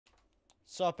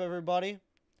Sup, everybody?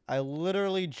 I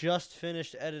literally just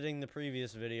finished editing the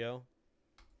previous video.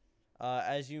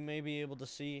 As you may be able to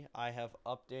see, I have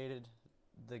updated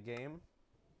the game.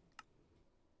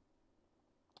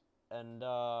 And,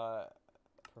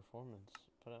 performance.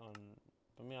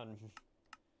 Put me on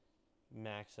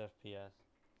max FPS.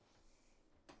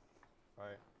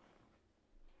 Alright.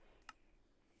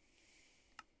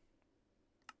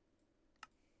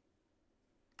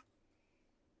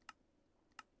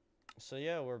 So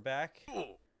yeah, we're back.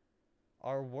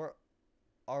 Our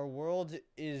world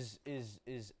is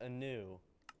anew.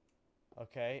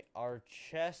 Okay, our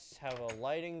chests have a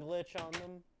lighting glitch on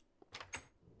them,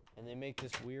 and they make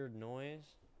this weird noise.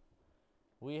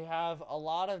 We have a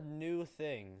lot of new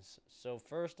things. So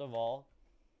first of all,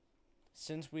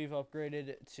 since we've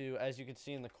upgraded to, as you can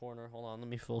see in the corner, hold on, let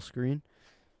me full screen.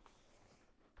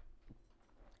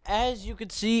 As you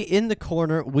can see in the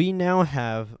corner, we now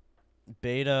have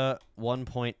beta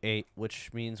 1.8,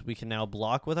 which means we can now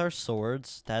block with our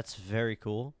swords. That's very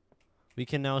cool. We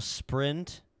can now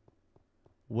sprint,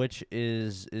 which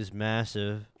is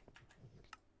massive.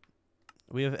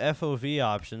 We have FOV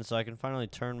options, so I can finally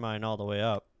turn mine all the way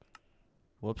up.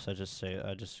 Whoops, I just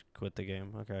quit the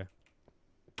game. Okay.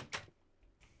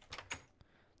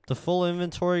 The full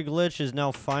inventory glitch is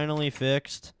now finally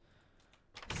fixed.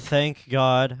 Thank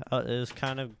God. It was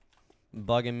kind of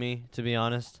bugging me, to be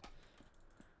honest.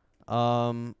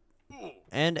 And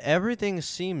everything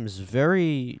seems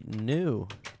very new.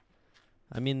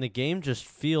 I mean, the game just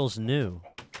feels new.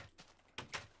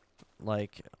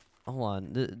 Like, hold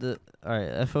on.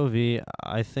 Alright, FOV,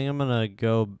 I think I'm gonna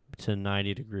go to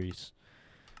 90 degrees.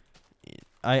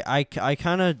 I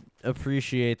kind of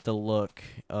appreciate the look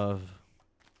of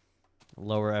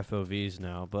lower FOVs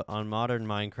now, but on modern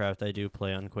Minecraft, I do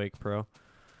play on Quake Pro.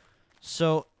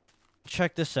 So,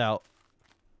 check this out.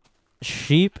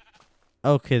 Sheep,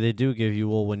 okay, they do give you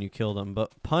wool when you kill them,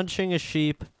 but punching a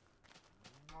sheep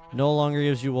no longer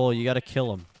gives you wool. You gotta kill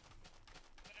them.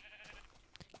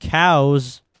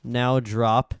 Cows now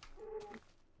drop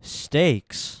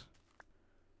steaks.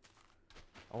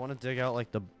 I want to dig out,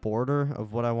 like, the border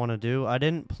of what I want to do. I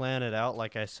didn't plan it out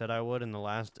like I said I would in the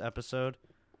last episode.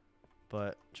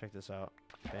 But check this out.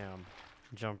 Bam.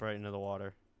 Jump right into the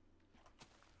water.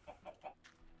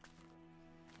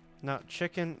 Now,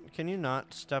 chicken, can you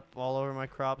not step all over my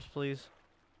crops, please?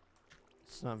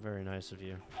 It's not very nice of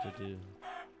you to do.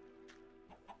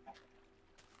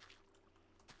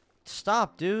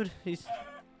 Stop, dude. He's...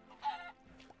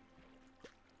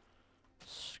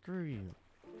 Screw you.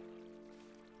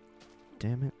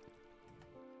 Damn it.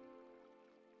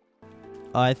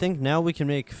 I think now we can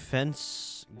make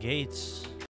fence gates.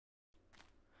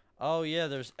 Oh yeah,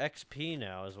 there's XP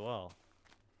now as well,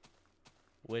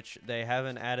 which they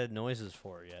haven't added noises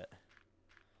for yet.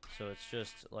 So it's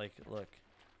just like, look,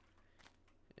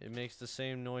 it makes the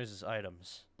same noise as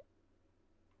items.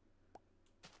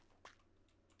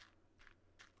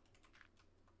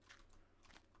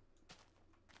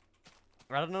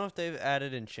 I don't know if they've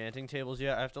added enchanting tables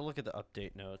yet. I have to look at the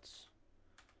update notes.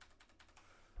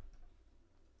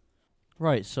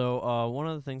 Right, so one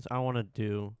of the things I want to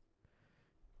do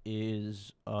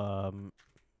is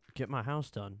get my house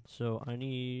done. So I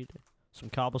need some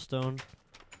cobblestone,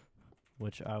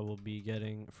 which I will be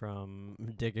getting from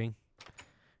digging,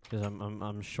 because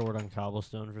I'm short on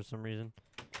cobblestone for some reason.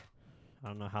 I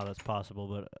don't know how that's possible,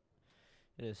 but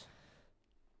it is.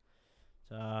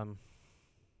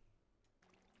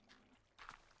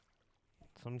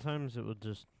 Sometimes it will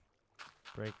just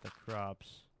break the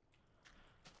crops.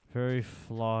 Very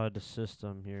flawed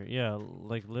system here. Yeah,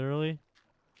 like literally.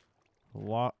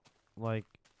 What, like,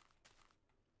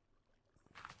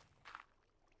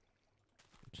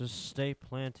 just stay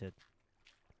planted.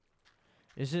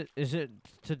 Is it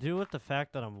to do with the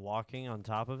fact that I'm walking on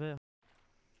top of it?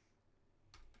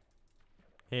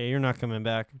 Hey, you're not coming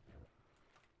back.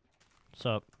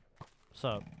 Sup?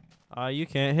 Sup? You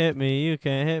can't hit me. You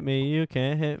can't hit me. You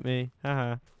can't hit me.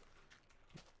 Haha.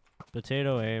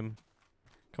 Potato aim.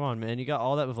 Come on, man. You got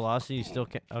all that velocity. You still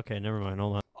can't. Okay, never mind.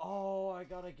 Hold on. Oh, I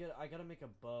gotta make a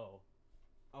bow.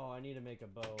 Oh, I need to make a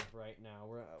bow right now.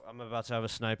 I'm about to have a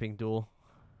sniping duel.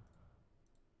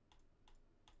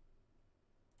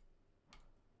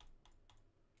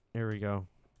 Here we go.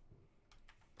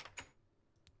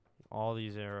 All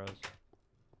these arrows. Let's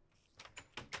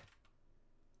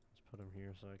put them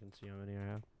here so I can see how many I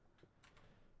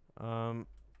have.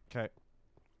 Okay.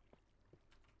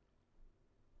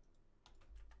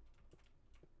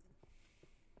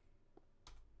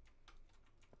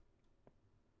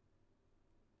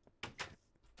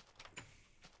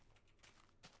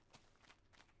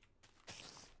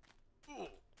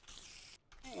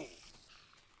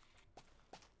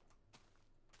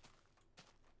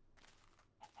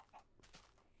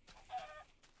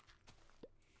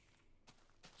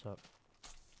 What's up?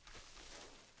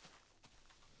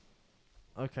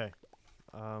 Okay.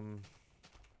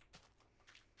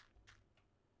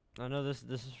 I know this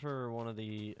is for one of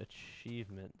the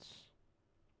achievements,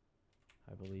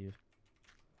 I believe.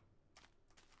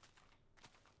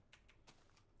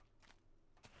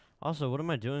 Also, what am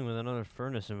I doing with another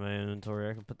furnace in my inventory?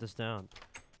 I can put this down.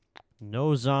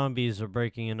 No zombies are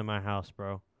breaking into my house,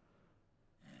 bro.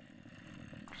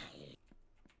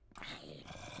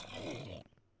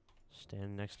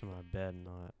 Standing next to my bed,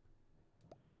 not.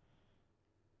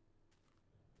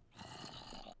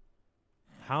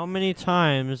 How many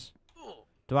times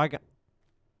do I got?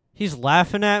 He's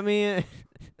laughing at me.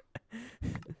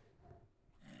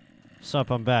 Sup,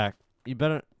 I'm back. You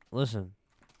better listen.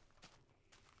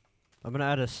 I'm gonna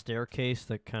add a staircase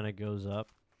that kind of goes up.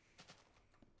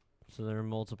 So there are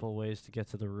multiple ways to get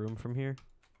to the room from here.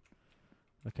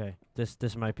 Okay,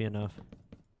 this might be enough.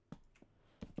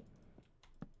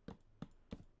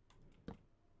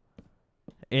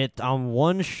 I'm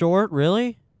one short,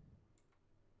 really?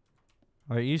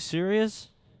 Are you serious?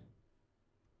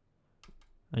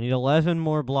 I need 11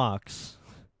 more blocks.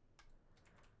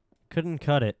 Couldn't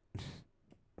cut it.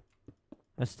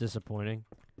 That's disappointing.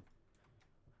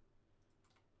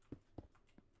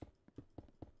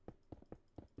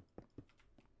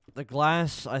 The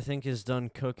glass, I think, is done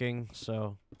cooking,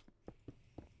 so...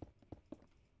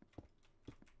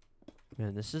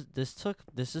 Man, this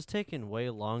is taking way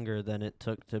longer than it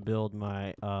took to build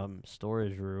my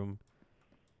storage room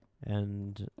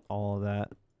and all of that.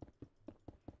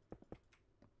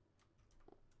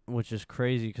 Which is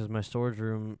crazy because my storage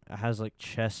room has like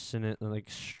chests in it and like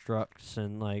structs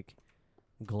and like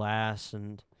glass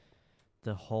and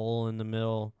the hole in the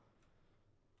middle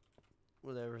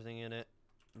with everything in it.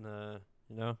 You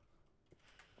know?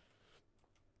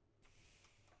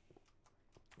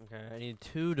 Okay, I need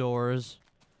 2 doors.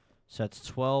 So that's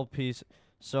 12 pieces.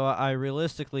 So I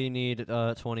realistically need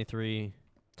 23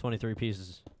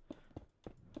 pieces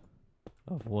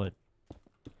of wood.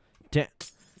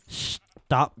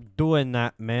 Stop doing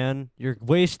that, man. You're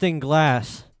wasting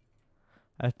glass.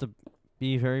 I have to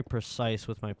be very precise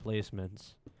with my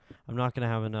placements. I'm not going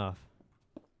to have enough.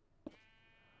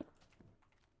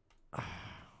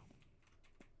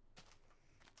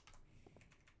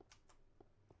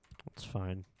 It's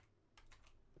fine.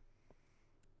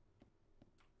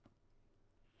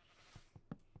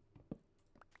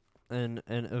 And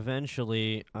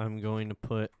eventually I'm going to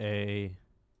put a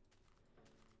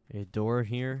door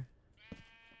here.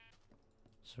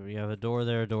 So we have a door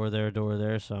there, door there, door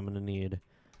there, so I'm going to need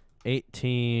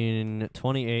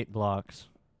 28 blocks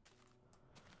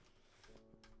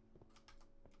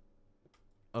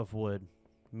of wood.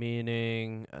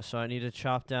 Meaning, so I need to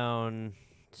chop down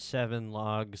 7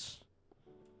 logs,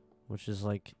 which is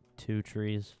like 2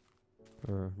 trees.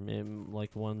 Or maybe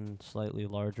like 1 slightly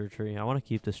larger tree. I want to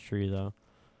keep this tree though.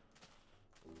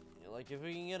 Like if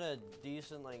we can get a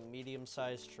decent like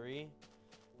medium-sized tree,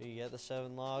 we can get the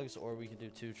 7 logs, or we could do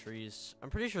 2 trees. I'm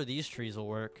pretty sure these trees will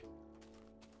work.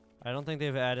 I don't think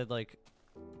they've added like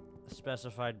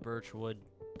specified birch wood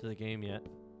to the game yet.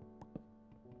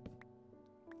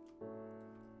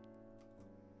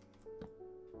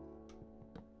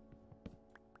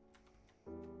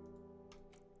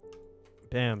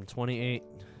 Bam, 28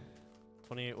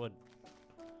 wood.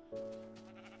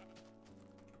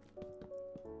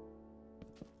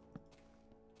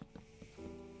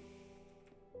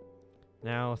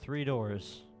 Now 3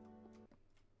 doors.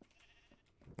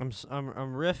 I'm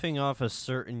riffing off a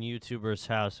certain YouTuber's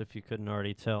house, if you couldn't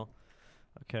already tell.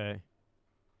 Okay.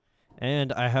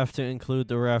 And I have to include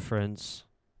the reference.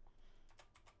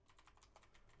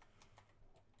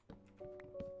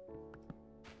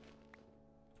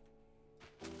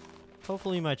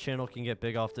 Hopefully my channel can get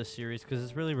big off this series, because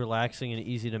it's really relaxing and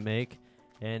easy to make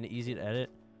and easy to edit.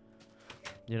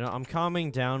 You know, I'm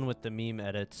calming down with the meme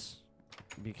edits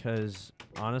because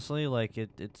honestly, like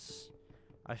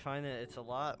I find that it's a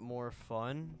lot more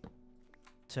fun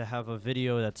to have a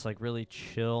video that's like really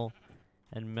chill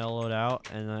and mellowed out,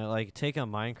 and I like take a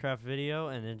Minecraft video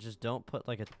and then just don't put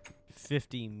like a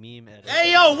 50 meme edit.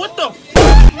 Hey yo, what the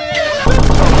f,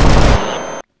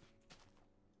 man?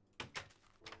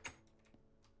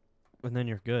 And then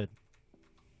you're good.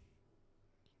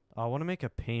 I want to make a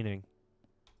painting.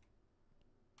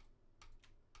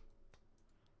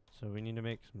 So we need to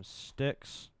make some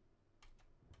sticks.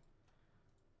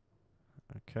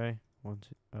 Okay.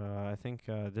 I think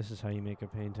this is how you make a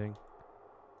painting.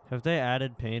 Have they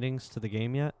added paintings to the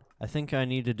game yet? I think I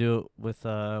need to do it with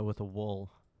a wool.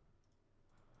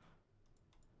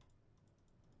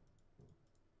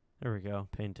 There we go.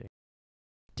 Painting.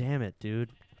 Damn it,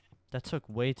 dude. That took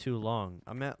way too long.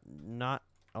 I'm at not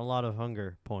a lot of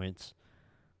hunger points.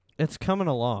 It's coming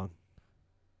along.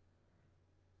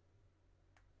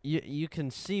 You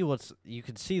can see you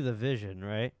can see the vision,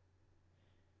 right?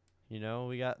 You know,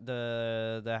 we got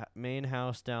the main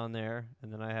house down there,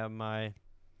 and then I have my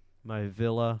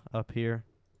villa up here.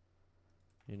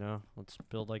 You know, let's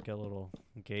build like a little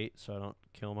gate so I don't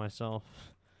kill myself,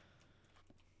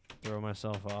 throw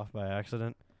myself off by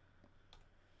accident.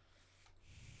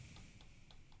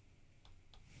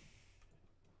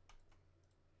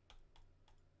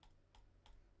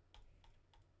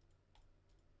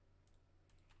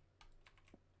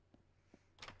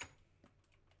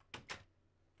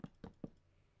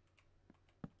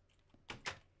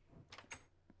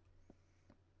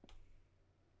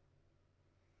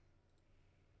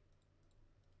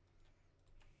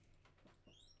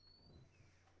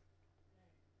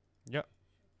 Yep.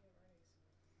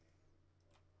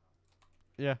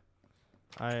 Yeah.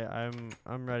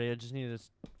 I'm ready. I just need to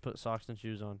put socks and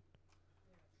shoes on.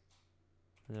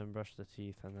 And then brush the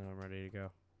teeth, and then I'm ready to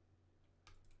go.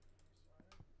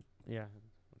 Yeah,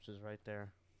 which is right there.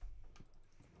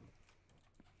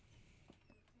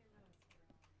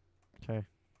 'Kay.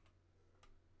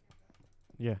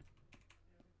 Yeah.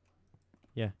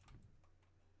 Yeah.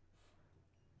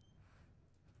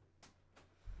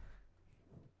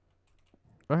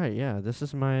 Alright, yeah, this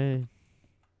is my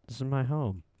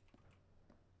home.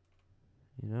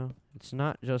 You know? It's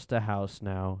not just a house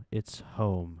now, it's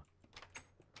home.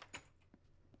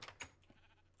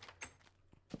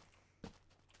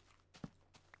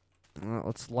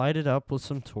 Let's light it up with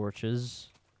some torches.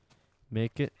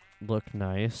 Make it look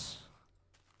nice.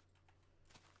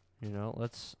 You know,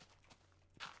 let's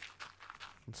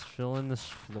fill in this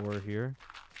floor here.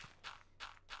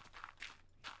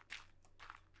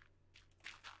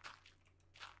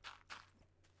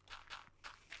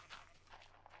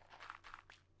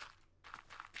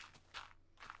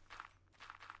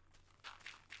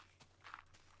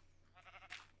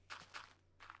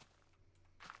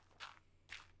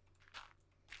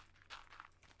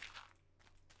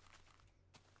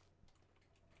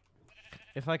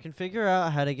 If I can figure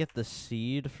out how to get the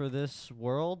seed for this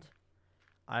world,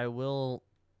 I will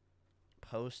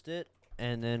post it,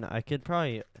 and then I could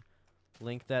probably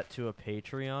link that to a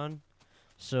Patreon.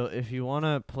 So if you want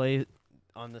to play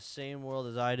on the same world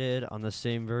as I did, on the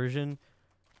same version,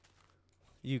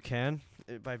 you can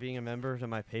by being a member to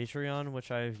my Patreon,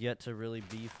 which I've yet to really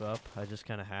beef up. I just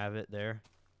kind of have it there.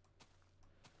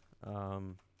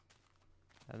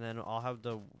 And then I'll have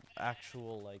the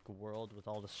actual like world with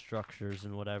all the structures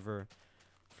and whatever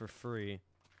for free.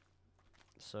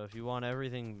 So if you want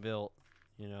everything built,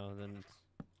 you know, then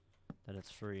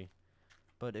it's free.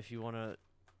 But if you want to,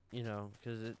 you know,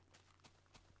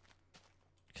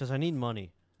 because I need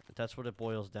money. That's what it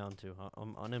boils down to.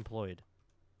 I'm unemployed.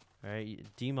 All right,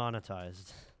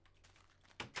 demonetized.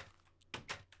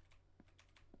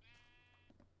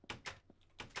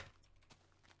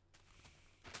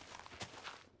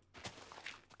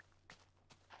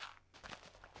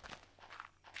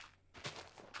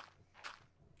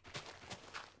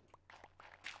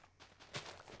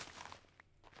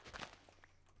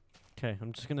 Okay,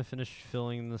 I'm just gonna finish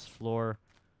filling this floor.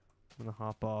 I'm gonna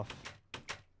hop off.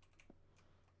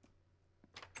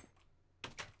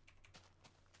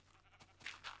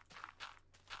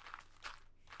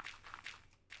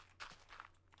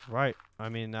 Right. I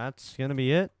mean, that's gonna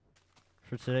be it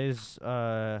for today's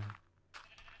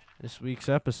this week's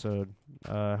episode.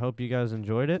 I hope you guys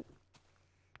enjoyed it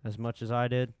as much as I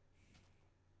did.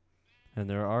 And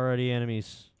there are already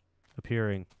enemies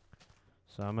appearing.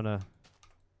 So I'm gonna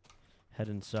head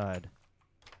inside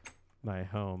my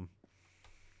home.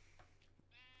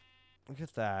 Look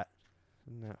at that.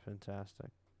 Isn't that fantastic?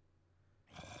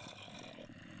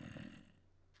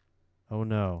 Oh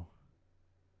no.